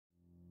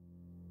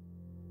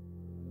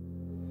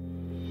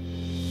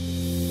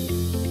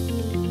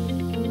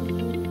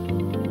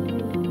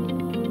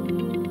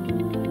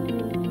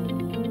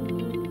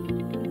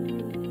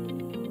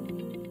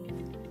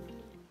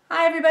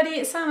everybody,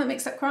 it's Sam at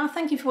Mixed Up Craft.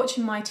 Thank you for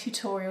watching my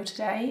tutorial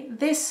today.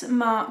 This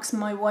marks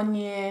my 1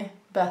 year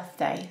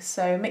birthday.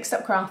 So Mixed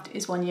Up Craft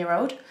is 1 year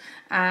old.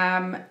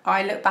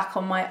 I look back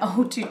on my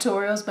old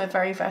tutorials, my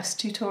very first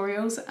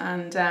tutorials,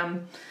 and I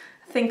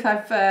think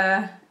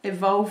I've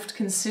evolved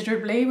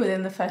considerably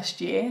within the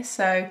first year.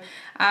 So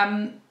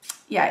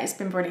yeah, it's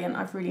been brilliant.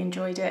 I've really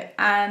enjoyed it.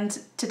 And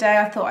today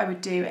I thought I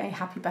would do a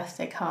happy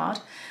birthday card.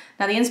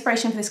 Now the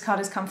inspiration for this card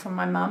has come from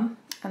my mum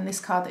and this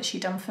card that she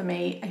done for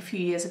me a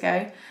few years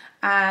ago.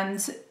 And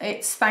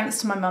it's thanks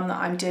to my mum that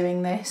I'm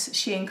doing this.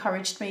 She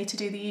encouraged me to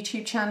do the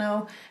YouTube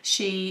channel.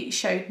 She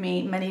showed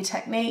me many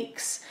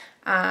techniques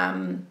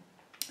and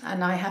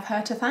I have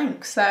her to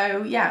thank.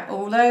 So yeah,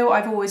 although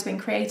I've always been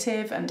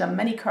creative and done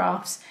many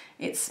crafts,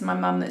 it's my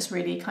mum that's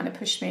really kind of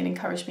pushed me and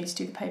encouraged me to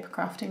do the paper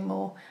crafting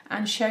more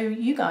and show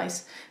you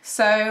guys.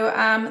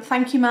 So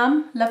thank you,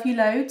 mum, love you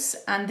loads.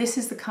 And this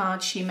is the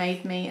card she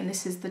made me, and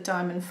this is the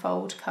diamond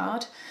fold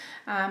card.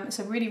 It's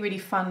a really, really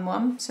fun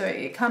one. So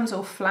it comes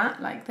all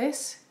flat like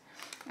this,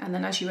 and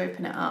then as you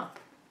open it up,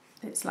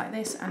 it's like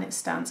this, and it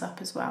stands up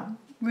as well.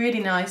 Really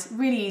nice,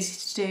 really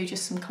easy to do,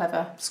 just some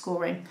clever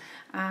scoring.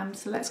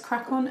 So let's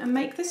crack on and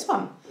make this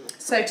one.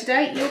 So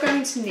today you're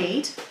going to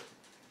need,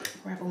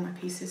 grab all my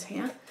pieces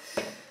here,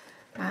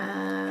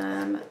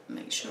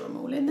 make sure I'm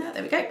all in there,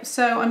 there we go.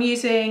 So I'm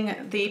using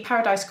the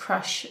Paradise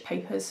Crush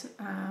papers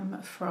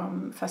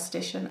from First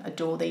Edition.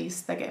 Adore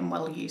these, they're getting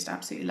well used,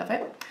 absolutely love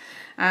it.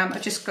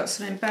 I've just got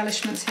some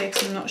embellishments here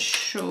because I'm not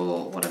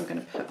sure what I'm going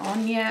to put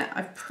on yet.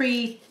 I've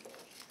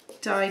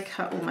die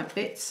cut all my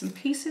bits and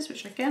pieces,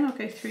 which again I'll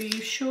go through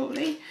you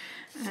shortly,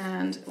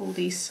 and all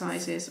these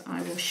sizes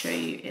I will show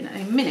you in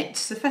a minute.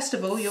 So first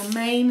of all, your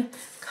main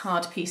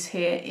card piece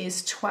here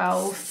is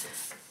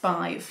 12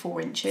 by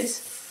 4 inches.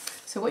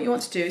 So what you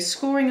want to do is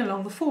scoring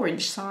along the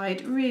 4-inch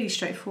side, really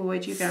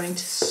straightforward. You're going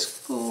to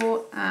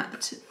score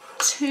at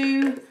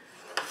 2,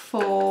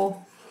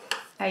 4,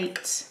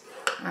 8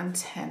 and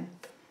 10.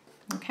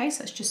 Okay, so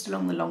that's just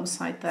along the long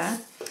side there.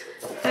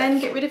 Then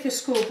get rid of your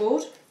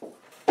scoreboard.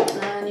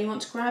 And you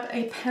want to grab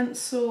a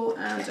pencil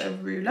and a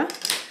ruler,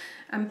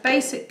 and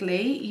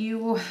basically you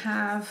will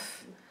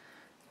have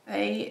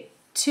a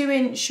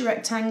 2-inch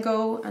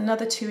rectangle,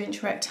 another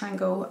 2-inch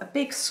rectangle, a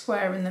big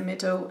square in the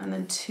middle, and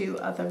then 2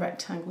 other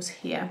rectangles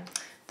here.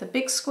 The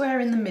big square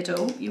in the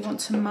middle, you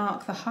want to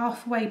mark the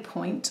halfway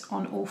point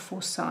on all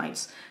 4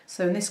 sides.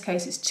 So in this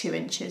case it's 2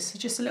 inches. So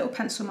just a little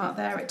pencil mark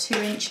there at 2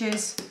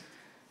 inches,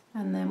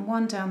 and then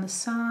 1 down the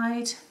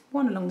side,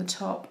 1 along the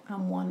top,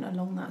 and 1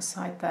 along that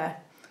side there.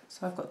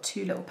 So I've got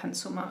 2 little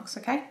pencil marks,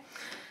 okay?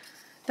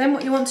 Then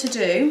what you want to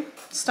do,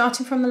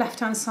 starting from the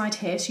left-hand side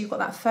here, so you've got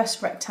that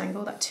first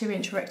rectangle, that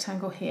 2-inch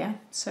rectangle here.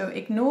 So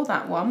ignore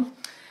that one.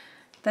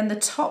 Then the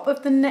top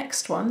of the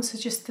next one, so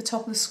just the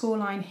top of the score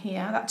line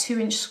here, that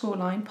 2-inch score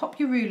line, pop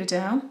your ruler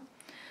down.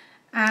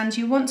 And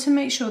you want to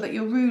make sure that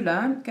your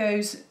ruler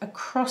goes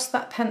across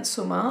that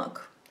pencil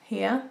mark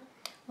here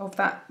of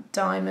that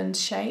diamond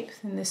shape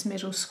in this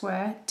middle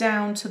square,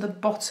 down to the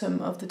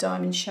bottom of the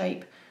diamond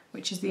shape,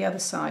 which is the other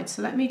side.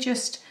 So let me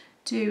just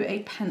do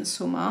a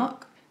pencil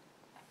mark,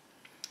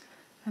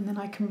 and then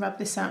I can rub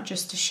this out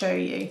just to show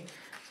you.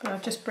 But I'll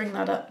just bring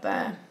that up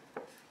there.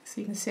 So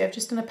you can see I've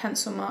just done a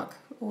pencil mark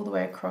all the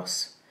way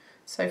across.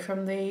 So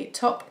from the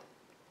top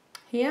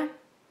here,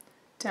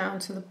 down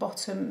to the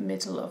bottom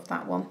middle of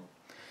that one.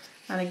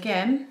 And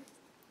again,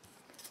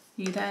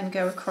 you then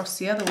go across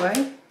the other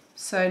way.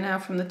 So now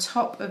from the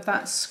top of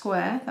that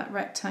square, that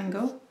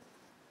rectangle,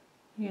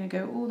 you're going to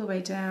go all the way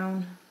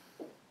down.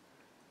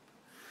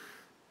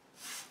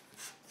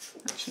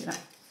 Actually,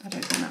 I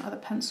don't think that other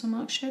pencil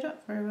mark showed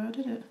up very well,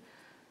 did it?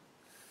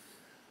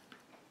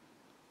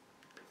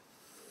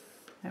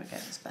 There we go,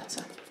 that's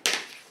better.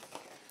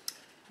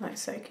 Right,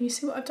 so can you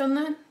see what I've done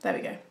there? There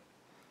we go.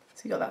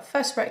 So you've got that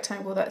first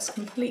rectangle that's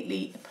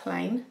completely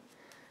plain,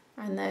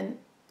 and then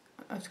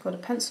I've got a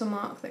pencil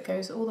mark that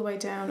goes all the way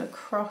down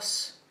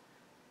across,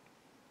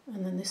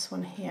 and then this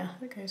one here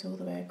that goes all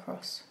the way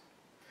across.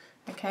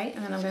 Okay,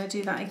 and then I'm going to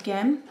do that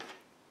again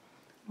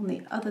on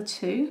the other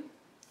 2.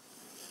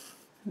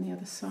 And the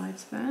other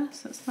sides there,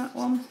 so that's that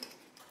one,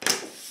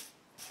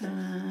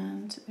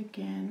 and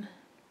again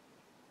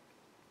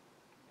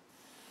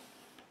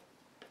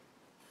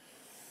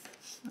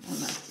that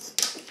one there.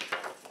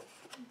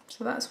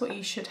 So that's what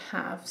you should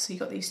have. So you've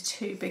got these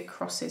 2 big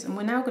crosses, and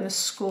we're now going to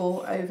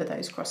score over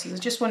those crosses. I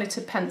just wanted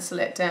to pencil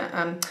it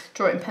down,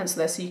 draw it in pencil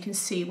there so you can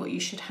see what you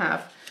should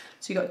have.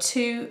 So you've got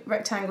 2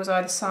 rectangles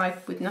either side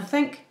with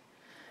nothing,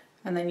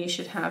 and then you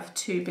should have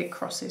 2 big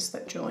crosses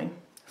that join,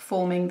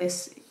 forming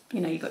this. You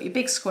know, you've got your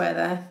big square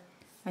there,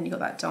 and you've got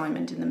that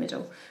diamond in the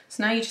middle.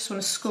 So now you just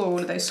want to score all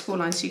of those score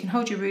lines. So you can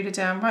hold your ruler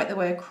down right the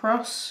way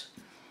across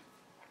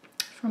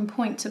from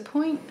point to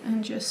point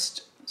and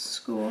just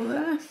score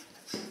there.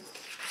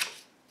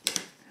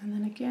 And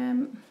then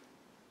again.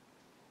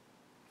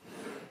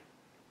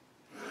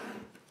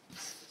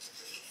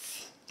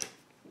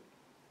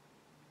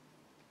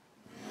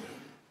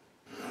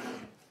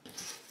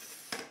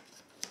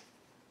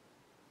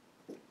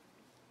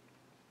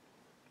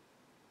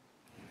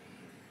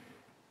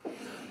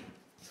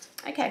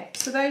 Okay,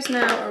 so those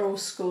now are all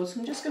scored.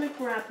 So I'm just going to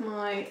grab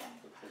my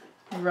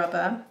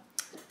rubber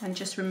and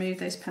just remove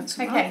those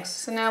pencil marks. Okay,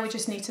 so now we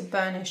just need to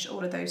burnish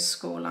all of those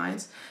score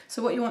lines.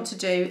 So what you want to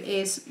do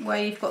is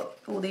where you've got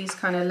all these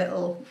kind of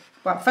little,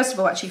 well, first of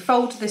all, actually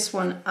fold this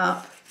one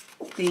up,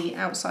 the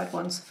outside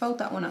one. So fold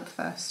that one up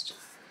first.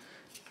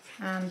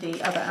 And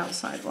the other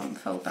outside one,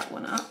 fold that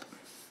one up.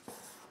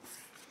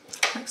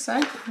 Like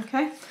so,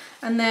 okay?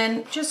 And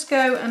then just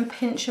go and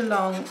pinch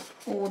along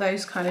all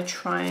those kind of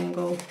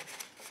triangle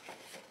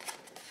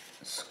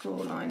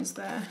score lines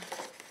there.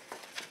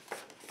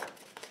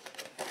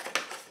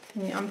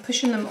 And I'm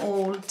pushing them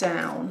all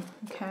down,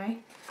 okay?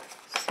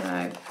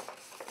 So,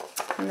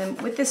 and then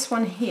with this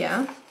one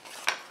here,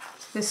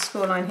 this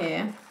score line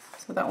here,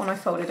 so that one I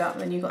folded up,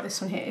 and then you've got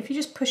this one here. If you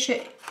just push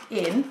it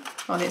in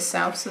on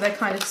itself, so they're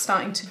kind of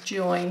starting to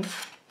join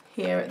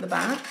here at the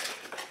back.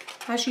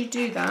 As you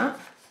do that,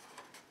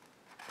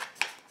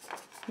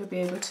 you'll be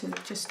able to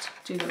just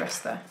do the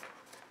rest there.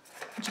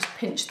 And just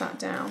pinch that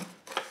down.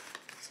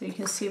 So you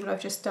can see what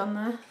I've just done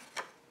there.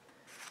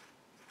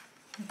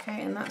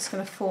 Okay, and that's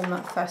going to form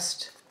that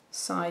first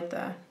side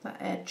there, that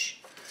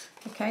edge.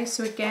 Okay,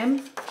 so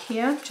again,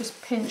 here,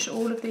 just pinch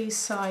all of these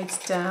sides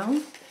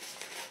down.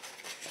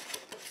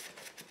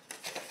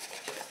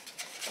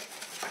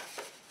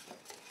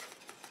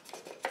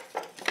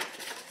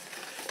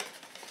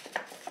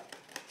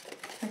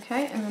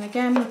 Okay, and then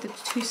again with the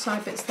two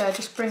side bits there,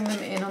 just bring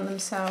them in on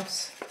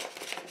themselves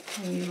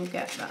and you will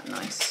get that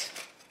nice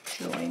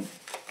join.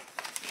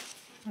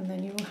 And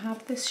then you will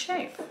have this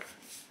shape.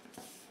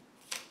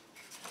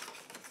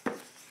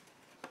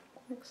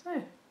 Like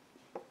so.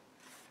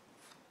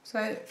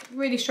 So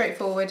really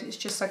straightforward, it's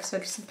just like I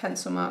said, some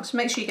pencil marks.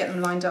 Make sure you get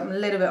them lined up. I'm a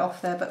little bit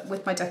off there, but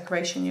with my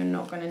decoration you're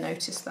not going to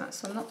notice that,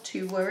 so I'm not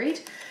too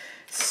worried.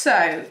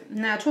 So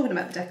now talking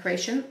about the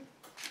decoration,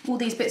 all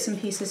these bits and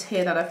pieces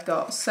here that I've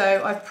got.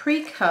 So I've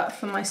pre-cut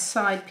for my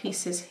side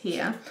pieces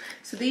here.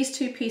 So these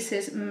two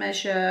pieces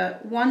measure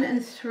 1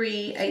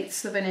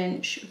 3/8 of an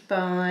inch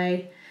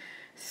by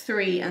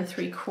 3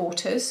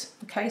 3/4.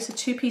 Okay, so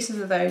two pieces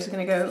of those are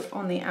going to go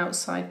on the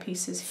outside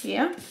pieces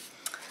here.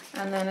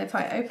 And then if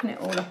I open it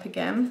all up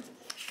again,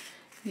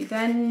 you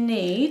then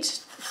need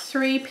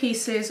 3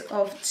 pieces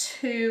of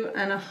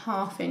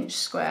 2.5 inch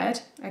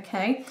squared.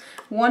 Okay,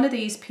 one of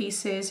these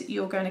pieces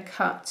you're going to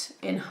cut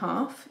in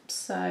half.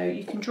 So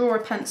you can draw a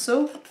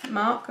pencil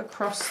mark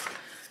across,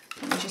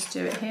 let me just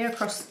do it here,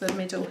 across the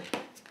middle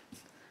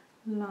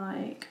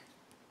like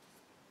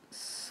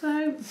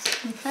so.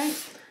 Okay,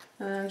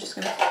 and I'm just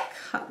going to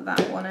cut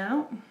that one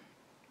out.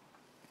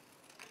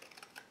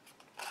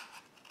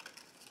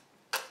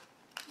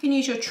 You can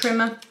use your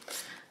trimmer.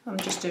 I'm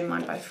just doing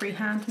mine by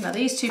freehand. Now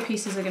these two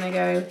pieces are going to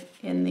go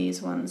in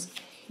these ones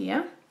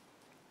here.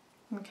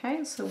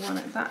 Okay, so one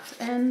at that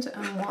end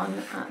and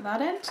one at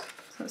that end. So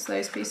that's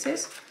those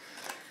pieces.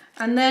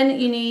 And then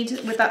you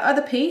need, with that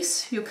other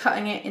piece, you're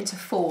cutting it into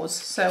 4s.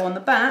 So on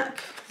the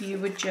back, you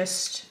would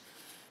just,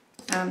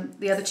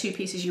 the other two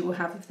pieces you will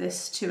have of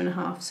this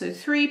 2.5. So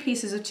 3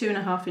 pieces of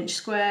 2.5 inch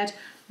squared.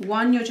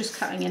 One you're just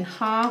cutting in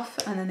half,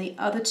 and then the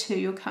other 2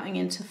 you're cutting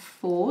into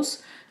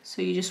 4s.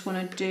 So you just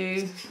want to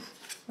do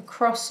a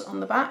cross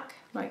on the back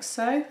like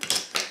so,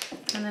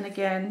 and then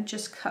again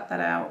just cut that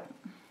out.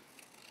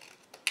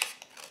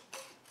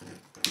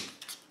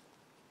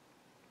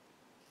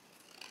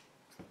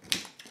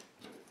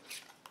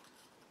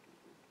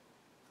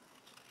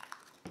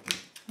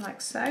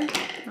 Like so.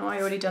 Now I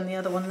already done the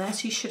other one there,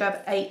 so you should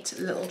have 8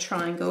 little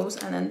triangles,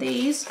 and then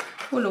these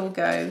will all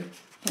go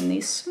in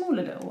these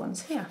smaller little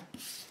ones here.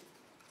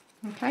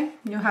 Okay,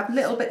 and you'll have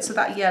little bits of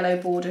that yellow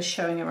border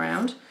showing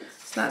around.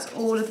 So that's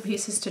all of the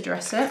pieces to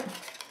dress it.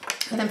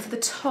 And then for the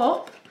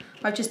top,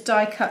 I've just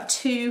die cut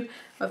 2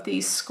 of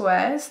these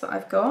squares that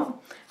I've got.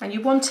 And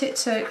you want it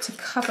to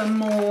cover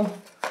more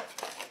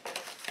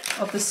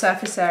of the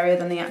surface area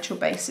than the actual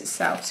base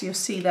itself. So you'll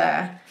see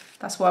there,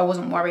 that's why I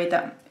wasn't worried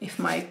that if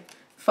my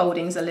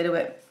folding's a little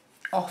bit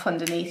off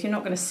underneath, you're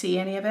not going to see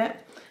any of it.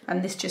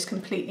 And this just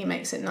completely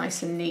makes it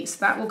nice and neat. So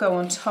that will go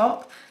on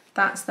top.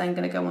 That's then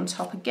going to go on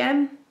top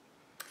again.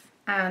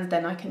 And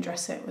then I can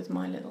dress it with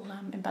my little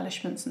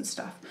embellishments and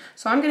stuff.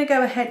 So I'm going to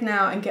go ahead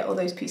now and get all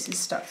those pieces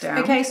stuck down.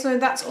 Okay, so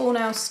that's all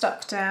now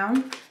stuck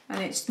down,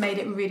 and it's made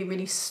it really,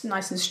 really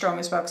nice and strong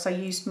as well, because I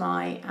used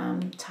my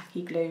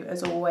tacky glue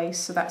as always,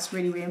 so that's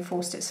really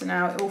reinforced it. So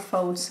now it all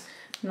folds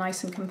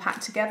nice and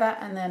compact together,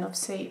 and then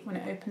obviously when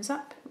it opens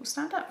up, it will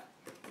stand up.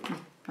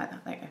 Like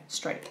that, there you go,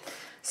 straight.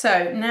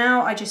 So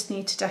now I just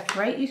need to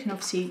decorate. You can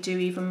obviously do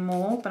even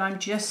more, but I'm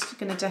just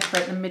going to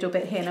decorate the middle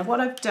bit here. Now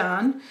what I've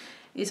done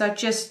is I've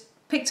just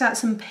picked out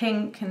some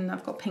pink, and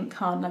I've got pink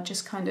card, and I've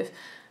just kind of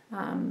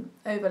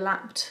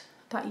overlapped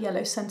that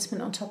yellow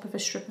sentiment on top of a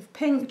strip of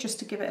pink just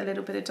to give it a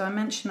little bit of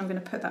dimension. I'm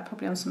going to put that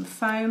probably on some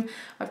foam.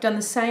 I've done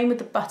the same with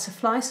the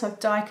butterfly, so I've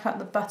die cut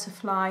the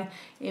butterfly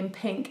in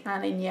pink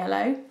and in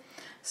yellow.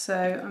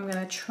 So I'm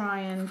going to try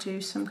and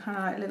do some kind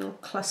of like little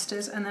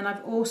clusters, and then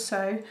I've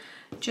also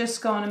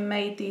just gone and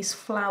made these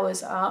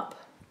flowers up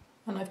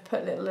and I've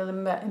put little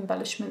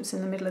embellishments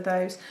in the middle of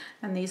those,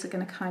 and these are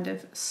going to kind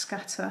of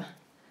scatter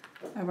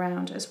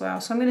around as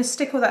well. So I'm going to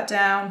stick all that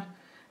down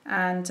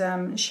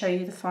and show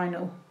you the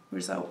final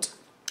result.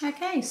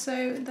 Okay,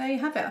 so there you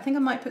have it. I think I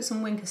might put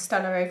some Wink of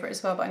Stella over it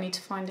as well, but I need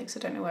to find it because I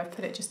don't know where I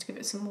put it, just to give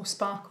it some more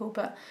sparkle.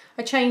 But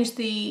I changed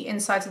the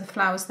insides of the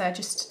flowers there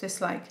just to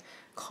this like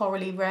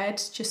corally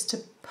red, just to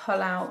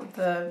pull out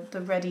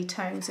the reddy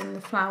tones in the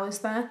flowers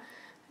there.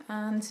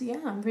 And yeah,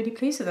 I'm really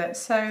pleased with it.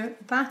 So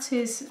that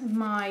is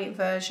my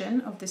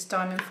version of this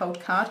diamond fold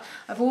card.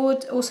 I've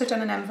also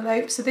done an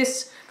envelope. So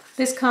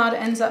this card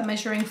ends up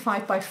measuring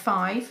 5 by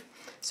 5.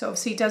 So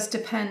obviously it does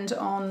depend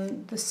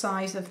on the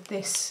size of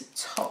this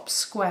top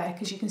square,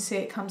 because you can see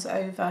it comes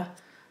over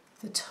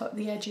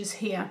the edges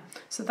here.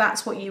 So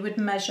that's what you would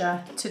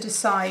measure to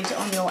decide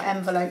on your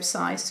envelope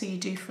size. So you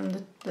do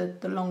from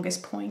the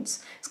longest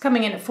points. It's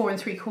coming in at 4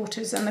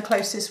 3/4, and the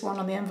closest one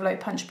on the envelope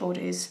punch board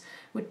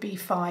would be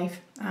 5.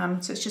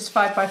 So it's just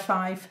 5 by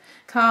 5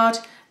 card,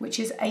 which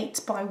is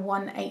 8 by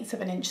 1/8 of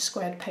an inch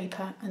squared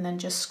paper, and then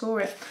just score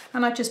it.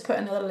 And I've just put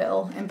another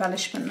little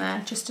embellishment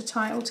there just to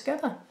tie it all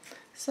together.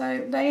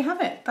 So there you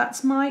have it,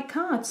 that's my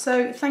card.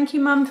 So thank you,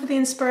 Mum, for the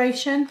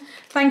inspiration.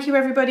 Thank you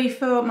everybody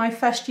for my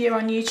first year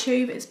on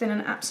YouTube. It's been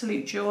an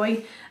absolute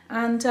joy,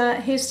 and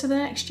here's to the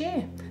next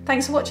year.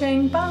 Thanks for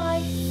watching,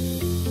 bye.